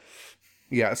mums.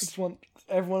 Yes. I just want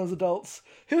everyone as adults.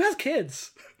 Who has kids?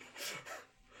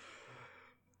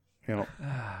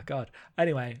 God.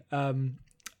 Anyway, and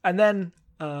then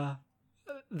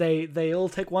they all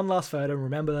take one last photo and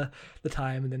remember the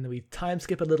time, and then we time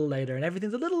skip a little later, and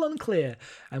everything's a little unclear.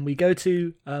 And we go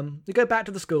back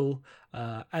to the school,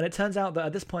 and it turns out that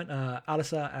at this point,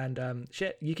 Alisa and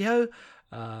Yukio.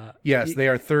 Yes, they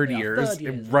are third years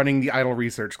running the Idol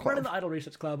Research Club. Running the Idol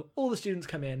Research Club. All the students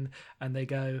come in and they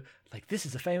go, like, this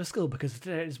is a famous school because it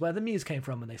is where the Muse came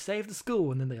from, and they saved the school,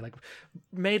 and then they, like,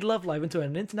 made Love Live into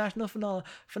an international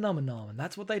phenomenon, and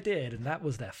that's what they did, and that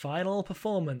was their final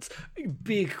performance.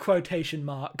 Big quotation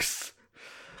marks.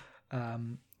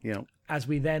 As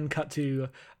we then cut to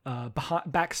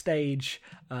backstage,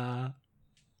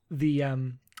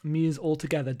 the Muse all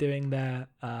together doing their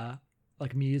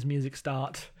Muse music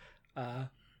start.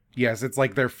 Yes, it's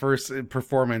like their first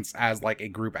performance as, like, a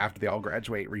group after they all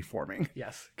graduate, reforming.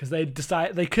 Yes, because they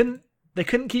decided they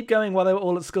couldn't keep going while they were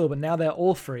all at school, but now they're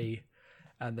all free,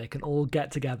 and they can all get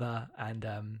together and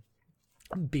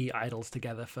be idols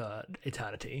together for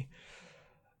eternity.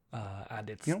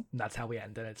 And that's how we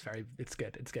end, and it's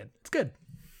good.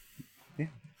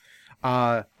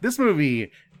 Yeah. This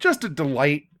movie, just a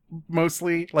delight.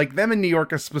 Mostly, like, them in New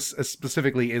York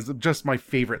specifically is just my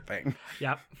favorite thing.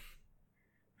 Yep.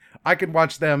 I could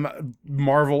watch them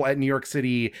marvel at New York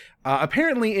City.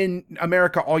 Apparently in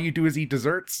America, all you do is eat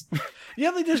desserts.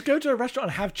 Yeah, they just go to a restaurant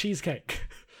and have cheesecake.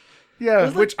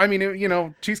 Yeah, which, I mean,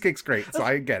 cheesecake's great, so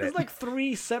I get it. There's like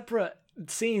 3 separate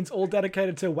scenes all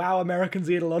dedicated to, wow,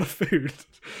 Americans eat a lot of food.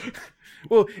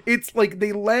 Well, it's like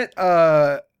they let,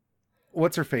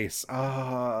 what's her face?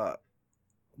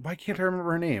 Why can't I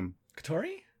remember her name?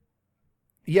 Katori?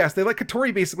 Yes, they let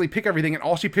Katori basically pick everything, and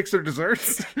all she picks are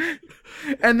desserts.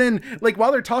 And then, like,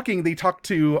 while they're talking, they talk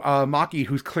to Maki,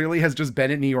 who clearly has just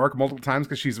been in New York multiple times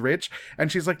because she's rich.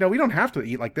 And she's like, no, we don't have to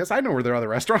eat like this. I know where there are other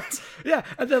restaurants. Yeah,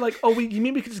 and they're like, oh, you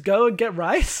mean we could just go and get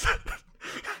rice?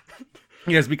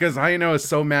 Yes, because Hayano is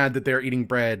so mad that they're eating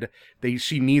bread,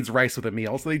 she needs rice with a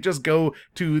meal. So they just go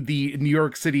to the New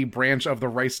York City branch of the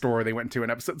rice store they went to in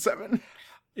episode 7.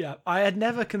 Yeah, I had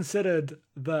never considered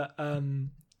that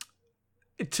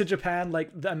to Japan,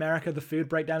 like, America, the food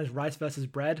breakdown is rice versus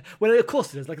bread. Well, of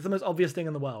course it is. Like, it's the most obvious thing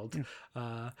in the world.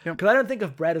 Because I don't think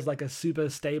of bread as, like, a super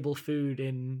stable food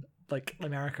in, like,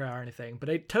 America or anything. But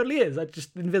it totally is. It's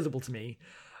just invisible to me.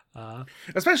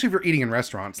 Especially if you're eating in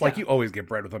restaurants. Like, you always get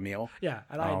bread with a meal. Yeah,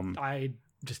 and I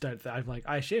just don't.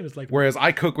 I assume it's like. Whereas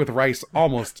I cook with rice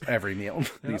almost every meal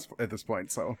at this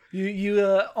point. So you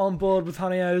are on board with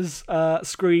Haneo's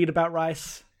screed about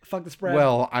rice. Fuck this bread.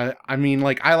 Well, I mean,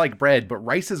 like, I like bread, but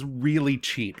rice is really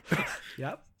cheap.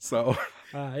 Yep. So.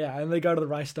 And they go to the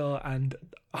rice store, and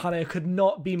Haneo could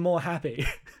not be more happy.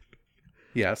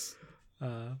 Yes.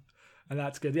 And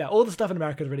that's good. Yeah, all the stuff in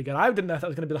America is really good. I didn't know if that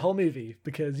was going to be the whole movie,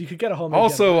 because you could get a whole movie.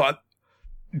 Also,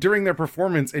 during their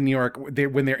performance in New York,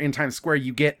 when they're in Times Square,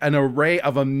 you get an array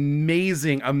of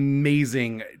amazing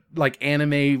like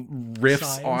anime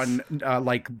riffs Signs. on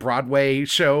like Broadway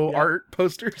show art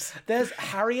posters. There's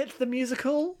Harriet the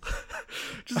musical,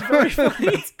 which is very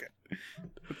funny.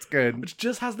 That's good. Which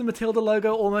just has the Matilda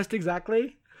logo almost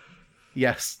exactly.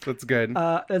 Yes, that's good.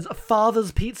 There's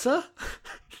Father's Pizza.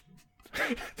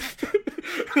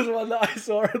 There's one that I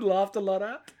saw and laughed a lot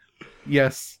at.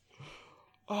 Yes.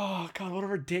 Oh god, what a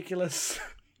ridiculous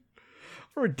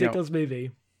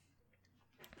movie.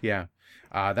 Yeah.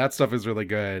 That stuff is really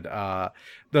good.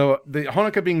 Though the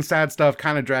Honoka being sad stuff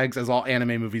kind of drags, as all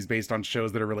anime movies based on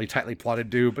shows that are really tightly plotted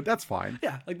do, but that's fine.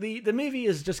 Yeah, like the movie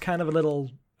is just kind of a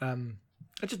little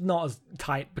it's just not as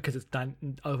tight because it's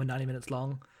over 90 minutes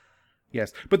long.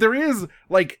 Yes, but there's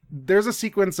a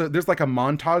sequence, there's like a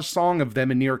montage song of them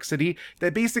in New York City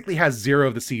that basically has zero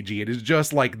of the CG. It is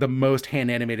just like the most hand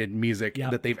animated music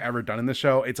that they've ever done in the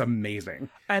show. It's amazing.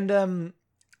 And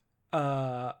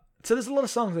so there's a lot of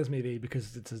songs in this movie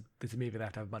because it's a movie that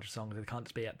have to have a bunch of songs. They can't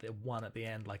just be at the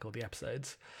end like all the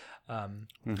episodes. So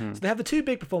they have the two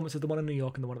big performances, the one in New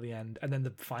York and the one at the end, and then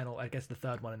the final, I guess the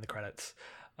third one in the credits.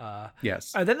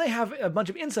 Yes. And then they have a bunch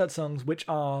of insert songs, which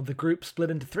are the group split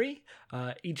into three.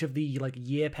 Each of the like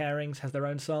year pairings has their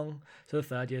own song. So the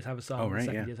third years have a song, the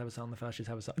second years have a song, the first years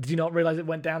have a song. Did you not realize it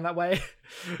went down that way?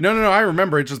 No. I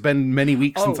remember. It's just been many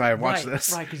weeks since I have watched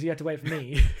this. Right, because you had to wait for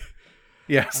me.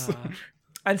 Yes.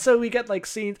 And so we get like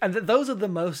scenes, and those are the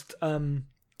most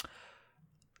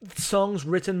songs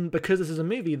written because this is a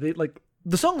movie.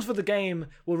 The songs for the game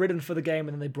were written for the game,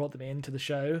 and then they brought them into the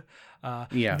show.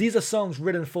 These are songs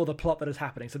written for the plot that is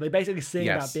happening. So they basically sing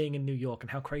about being in New York and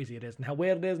how crazy it is, and how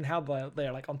weird it is, and how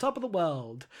they're like on top of the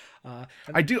world.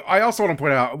 I also want to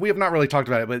point out, we have not really talked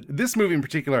about it, but this movie in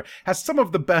particular has some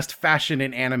of the best fashion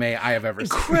in anime I have ever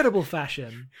seen. Incredible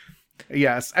fashion.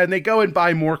 Yes, and they go and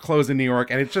buy more clothes in New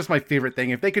York, and it's just my favorite thing.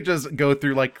 If they could just go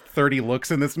through like 30 looks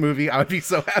in this movie, I would be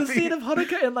so happy. The scene of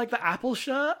Honoka in like the Apple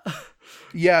shirt.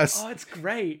 Yes. Oh, it's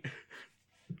great.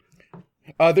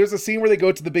 There's a scene where they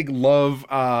go to the big love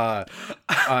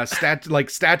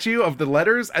statue of the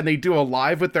letters, and they do a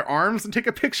live with their arms and take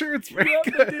a picture. It's very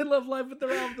good. They do love live with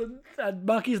their arms, and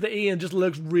Maki's the E and just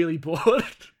looks really bored.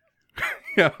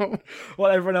 Yeah.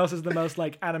 While everyone else is the most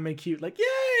like anime cute, like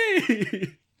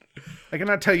yay! I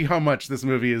cannot tell you how much this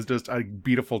movie is just a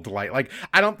beautiful delight. Like,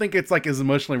 I don't think it's like as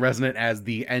emotionally resonant as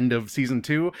the end of season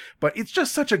 2, but it's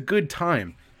just such a good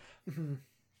time. Mm-hmm.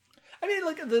 I mean,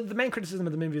 like the main criticism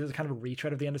of the movie is it's kind of a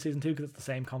retread of the end of season 2 because it's the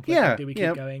same conflict. Like, do we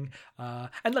keep going?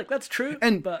 And like that's true.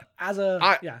 But as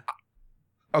a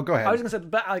oh, go ahead. I was gonna say,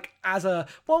 but like as a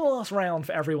one last round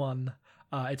for everyone,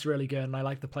 it's really good, and I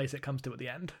like the place it comes to at the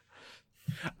end.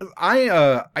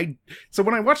 So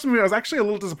when I watched the movie, I was actually a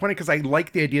little disappointed because I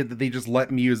like the idea that they just let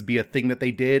Muse be a thing that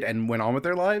they did and went on with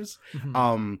their lives.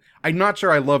 Mm-hmm. I'm not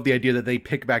sure I love the idea that they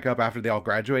pick back up after they all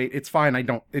graduate. It's fine.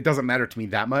 It doesn't matter to me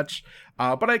that much.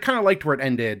 But I kind of liked where it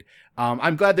ended.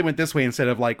 I'm glad they went this way instead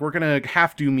of like, we're going to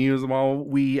have to Muse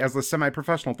as a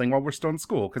semi-professional thing while we're still in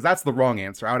school. Because that's the wrong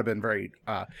answer. I would have been very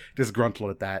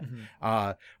disgruntled at that.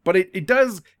 Mm-hmm. But it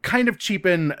does kind of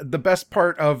cheapen the best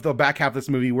part of the back half of this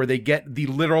movie where they get the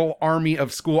literal army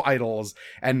of school idols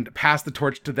and pass the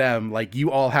torch to them. Like,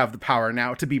 you all have the power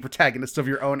now to be protagonists of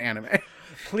your own anime.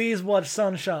 Please watch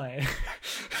Sunshine.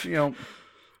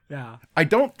 Yeah. I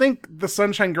don't think the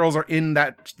Sunshine Girls are in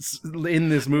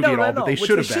this movie at all, but they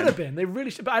should have been. They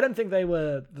really should, but I don't think they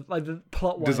were like the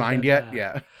plot-wise designed yet.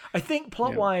 Yeah. I think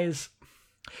plot-wise,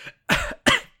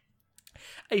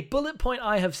 a bullet point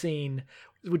I have seen,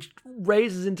 which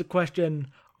raises into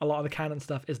question a lot of the canon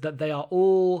stuff, is that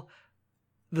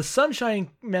the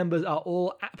Sunshine members are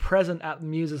all present at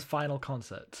Muse's final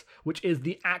concert, which is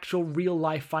the actual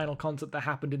real-life final concert that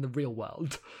happened in the real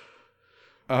world.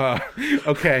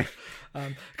 Okay.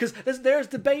 Because there's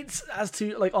debates as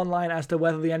to like online as to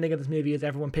whether the ending of this movie is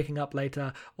everyone picking up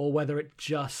later or whether it's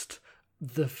just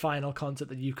the final concert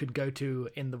that you could go to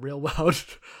in the real world,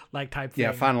 like type thing.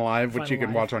 Yeah, Final Live, which you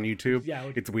can watch on YouTube.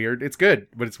 Yeah, it's weird. It's good,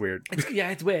 but it's weird.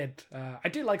 It's weird. I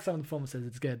do like some of the performances.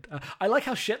 It's good. I like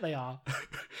how shit they are.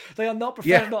 They are not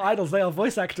professional idols. They are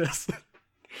voice actors.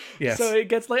 Yes. So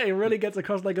it really gets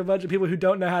across like a bunch of people who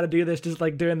don't know how to do this, just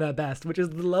like doing their best, which is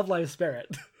the Love Live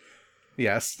spirit.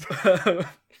 Yes.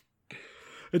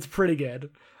 It's pretty good.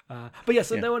 But yeah,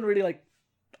 so no one really like,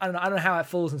 I don't know how it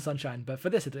falls in Sunshine, but for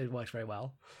this it works very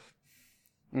well.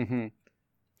 Mm-hmm.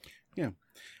 Yeah.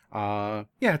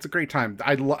 It's a great time.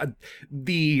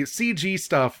 The CG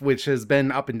stuff, which has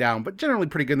been up and down, but generally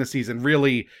pretty good this season,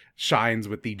 really shines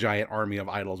with the giant army of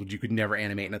idols, which you could never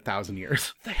animate in 1,000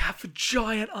 years. They have a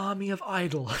giant army of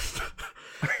idols.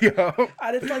 Yeah.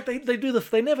 And it's like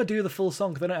they never do the full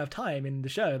song because they don't have time in the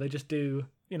show. They just do,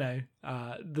 the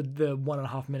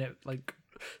 1.5 minute like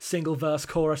single verse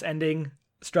chorus ending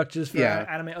structures for an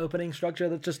anime opening structure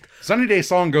that just Sunny Day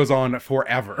Song goes on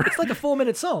forever. it's like a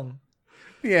 4-minute song.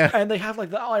 Yeah. And they have like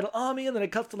the idol army, and then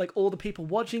it cuts to like all the people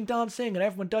watching dancing and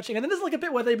everyone dancing, and then there's like a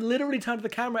bit where they literally turn to the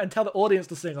camera and tell the audience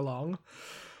to sing along.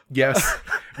 Yes.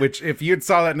 Which, if you had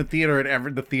saw that in the theater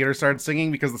and the theater started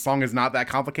singing because the song is not that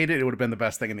complicated, it would have been the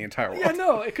best thing in the entire world. Yeah,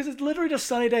 no, because it's literally just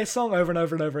Sunny Day Song over and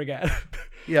over and over again.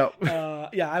 Yeah.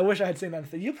 Yeah, I wish I had seen that in the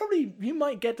theater. You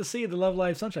might get to see the Love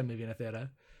Live Sunshine movie in a theater.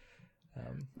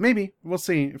 Maybe. We'll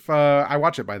see if I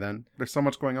watch it by then. There's so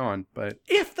much going on, but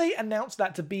If they announce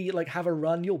that to be like have a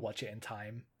run, you'll watch it in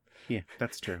time. yeah,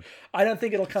 that's true. I don't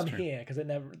think it'll come here because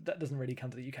that doesn't really come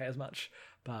to the UK as much.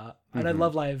 But I know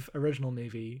Love Live original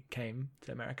movie came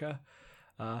to America.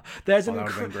 There's that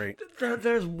would've been great.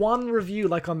 There's one review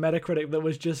like on Metacritic that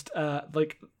was just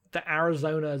like the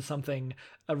Arizona something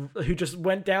who just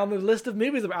went down the list of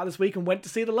movies about this week and went to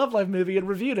see the Love Live movie and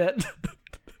reviewed it.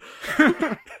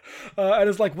 And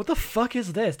it's like, what the fuck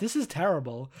is this? This is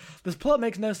terrible. This plot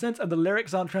makes no sense, and the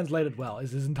lyrics aren't translated well.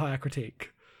 Is his entire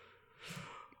critique?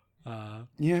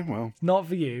 Yeah, well, Not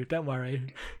for you. Don't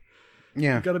worry.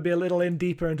 yeah, Got to be a little in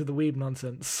deeper into the weeb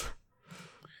nonsense.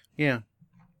 yeah.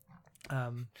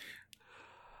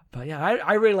 But yeah,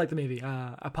 I really like the movie.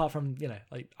 Apart from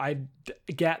like I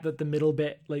get that the middle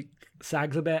bit like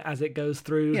sags a bit as it goes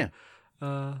through. Yeah.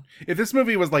 If this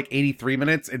movie was like 83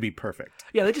 minutes, it'd be perfect.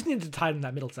 Yeah, they just needed to tighten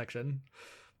that middle section.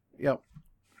 Yep.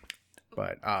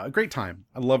 But a great time.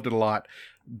 I loved it a lot.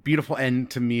 Beautiful end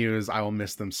to Muse. I will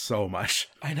miss them so much.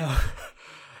 I know.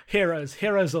 Heroes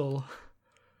all.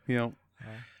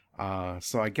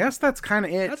 So I guess that's kind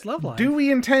of it. That's Love Live. Do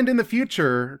we intend in the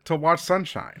future to watch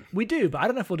Sunshine? We do, but I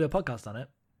don't know if we'll do a podcast on it.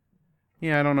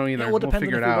 Yeah, I don't know either. It will We'll depend on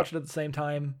figure if it we out. watch it at the same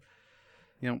time.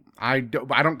 I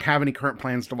don't have any current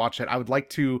plans to watch it. I would like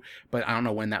to, but I don't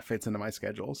know when that fits into my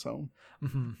schedule. So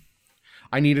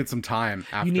I needed some time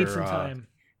after. You need some time.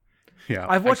 Yeah,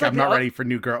 I've watched, I'm not ready for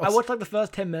New Girls. I watched like the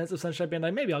first 10 minutes of Sunshine being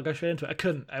like, maybe I'll go straight into it. I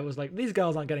couldn't. I was like, these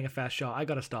girls aren't getting a fast shot. I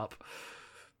gotta stop.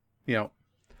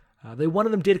 One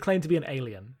of them did claim to be an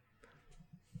alien.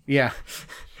 Yeah.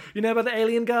 You know about the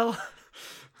alien girl?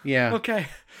 Yeah. Okay.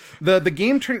 The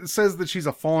game says that she's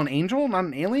a fallen angel, not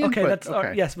an alien. Okay, but, that's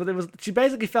okay. yes, but she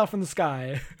basically fell from the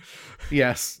sky.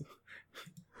 Yes.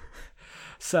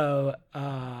 So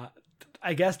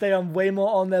I guess they are way more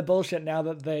on their bullshit now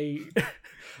that they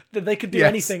could do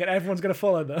anything and everyone's gonna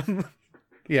follow them.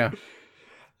 Yeah.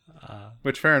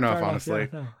 Which fair enough, honestly.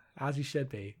 Yeah, no, as you should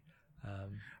be.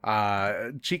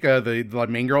 Chica, the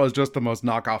main girl, is just the most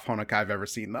knockoff Honoka I've ever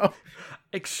seen, though.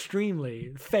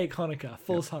 Extremely fake Honoka,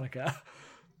 false Honoka.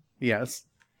 Yes.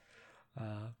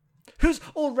 Who's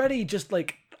already just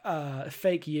like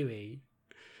fake Yui.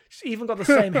 She's even got the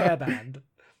same hairband.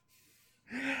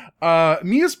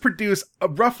 Muse produce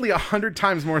roughly 100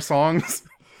 times more songs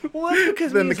Well, that's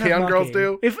because than the Muse have K-On! Girls Maki.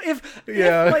 do. If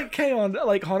like K-On!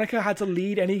 Like Honoka had to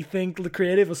lead anything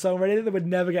creative or songwriting, they would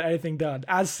never get anything done.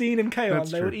 As seen in K-On!,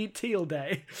 That's they true. would eat tea all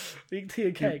day. Eat tea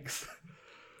and cakes.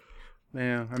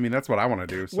 Yeah, I mean, that's what I want to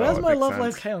do. So Where's it my makes Love sense.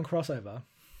 Live K-On! crossover?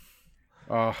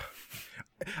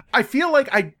 I feel like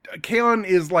K-On!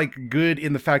 Is like good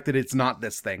in the fact that it's not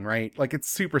this thing, right? Like it's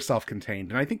super self-contained,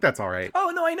 and I think that's all right.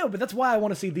 Oh no, I know, but that's why I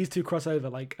want to see these two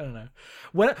crossover. Like I don't know,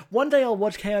 one day I'll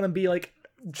watch K-On! And be like,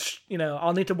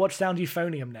 I'll need to watch Sound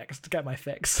Euphonium next to get my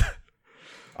fix.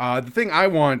 The thing I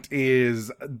want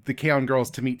is the K-On! Girls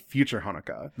to meet future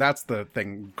Honoka. That's the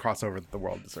thing crossover that the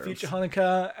world deserves. Future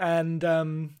Honoka and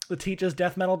the Teacher's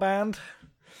death metal band.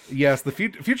 Yes, the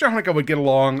future Honoka would get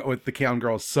along with the K-On!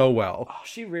 Girls so well. Oh,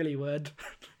 she really would.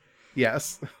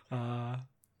 Yes. But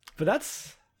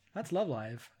that's Love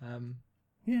Live.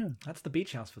 Yeah. That's the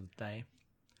beach house for the day.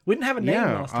 We didn't have a name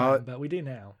last time, but we do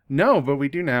now. No, but we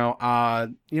do now.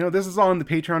 This is on the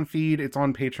Patreon feed. It's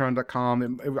on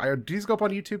patreon.com. Do these go up on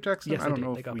YouTube, Jackson? Yes, I don't they do.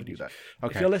 know They if go up we on do YouTube. that.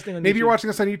 Okay. If you're listening on Maybe you're YouTube- watching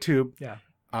us on YouTube.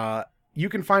 Yeah. You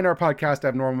can find our podcast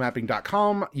at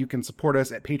normalmapping.com. You can support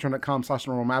us at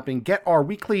patreon.com/normalmapping. Get our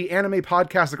weekly anime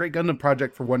podcast, The Great Gundam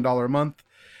Project, for $1 a month.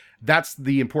 That's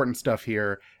the important stuff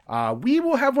here. We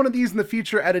will have one of these in the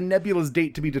future at a nebulous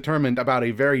date to be determined about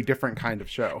a very different kind of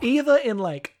show. Either in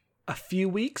like a few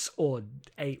weeks or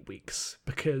 8 weeks,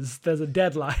 because there's a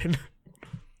deadline.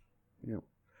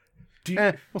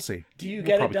 Yeah. We'll see. Do you We'll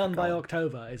get it probably done keep by going.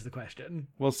 October is the question.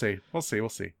 We'll see.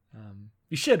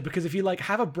 You should, because if you like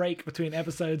have a break between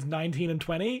episodes 19 and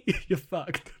 20, you're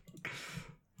fucked.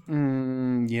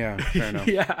 Yeah, fair enough.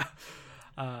 Yeah.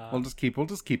 We'll just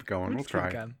keep going. We'll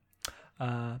try.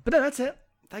 But no, that's it.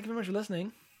 Thank you very much for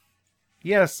listening.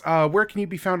 Yes, where can you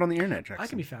be found on the internet, Jackson? I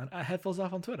can be found at Headphones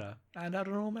Off on Twitter and at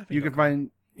AnormalMapping. You can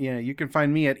find you can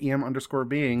find me at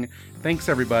em_being. Thanks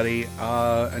everybody.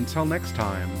 Until next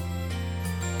time.